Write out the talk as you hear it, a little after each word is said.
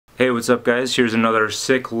Hey, what's up guys? Here's another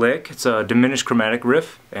sick lick. It's a diminished chromatic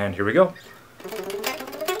riff, and here we go.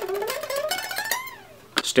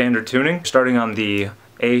 Standard tuning, starting on the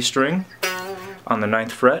A string on the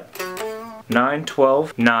 9th fret, 9,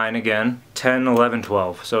 12, 9 again, 10, 11,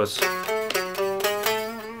 12. So it's...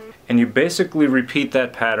 and you basically repeat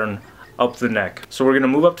that pattern up the neck. So we're going to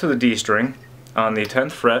move up to the D string on the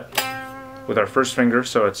 10th fret with our first finger,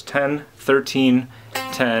 so it's 10, 13,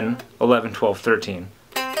 10, 11, 12, 13.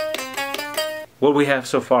 What we have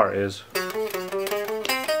so far is,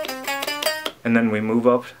 and then we move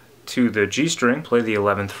up to the G string, play the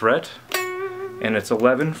 11th fret, and it's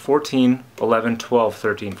 11, 14, 11, 12,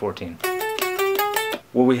 13, 14.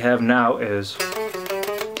 What we have now is,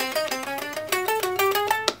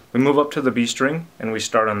 we move up to the B string, and we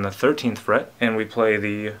start on the 13th fret, and we play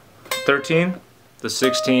the 13, the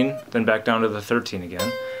 16, then back down to the 13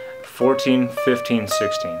 again, 14, 15,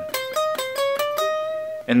 16.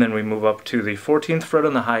 And then we move up to the 14th fret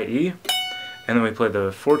on the high E, and then we play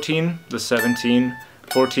the 14, the 17,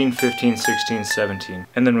 14, 15, 16, 17.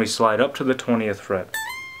 And then we slide up to the 20th fret.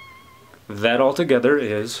 That all together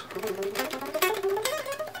is...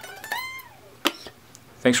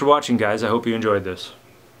 Thanks for watching guys, I hope you enjoyed this.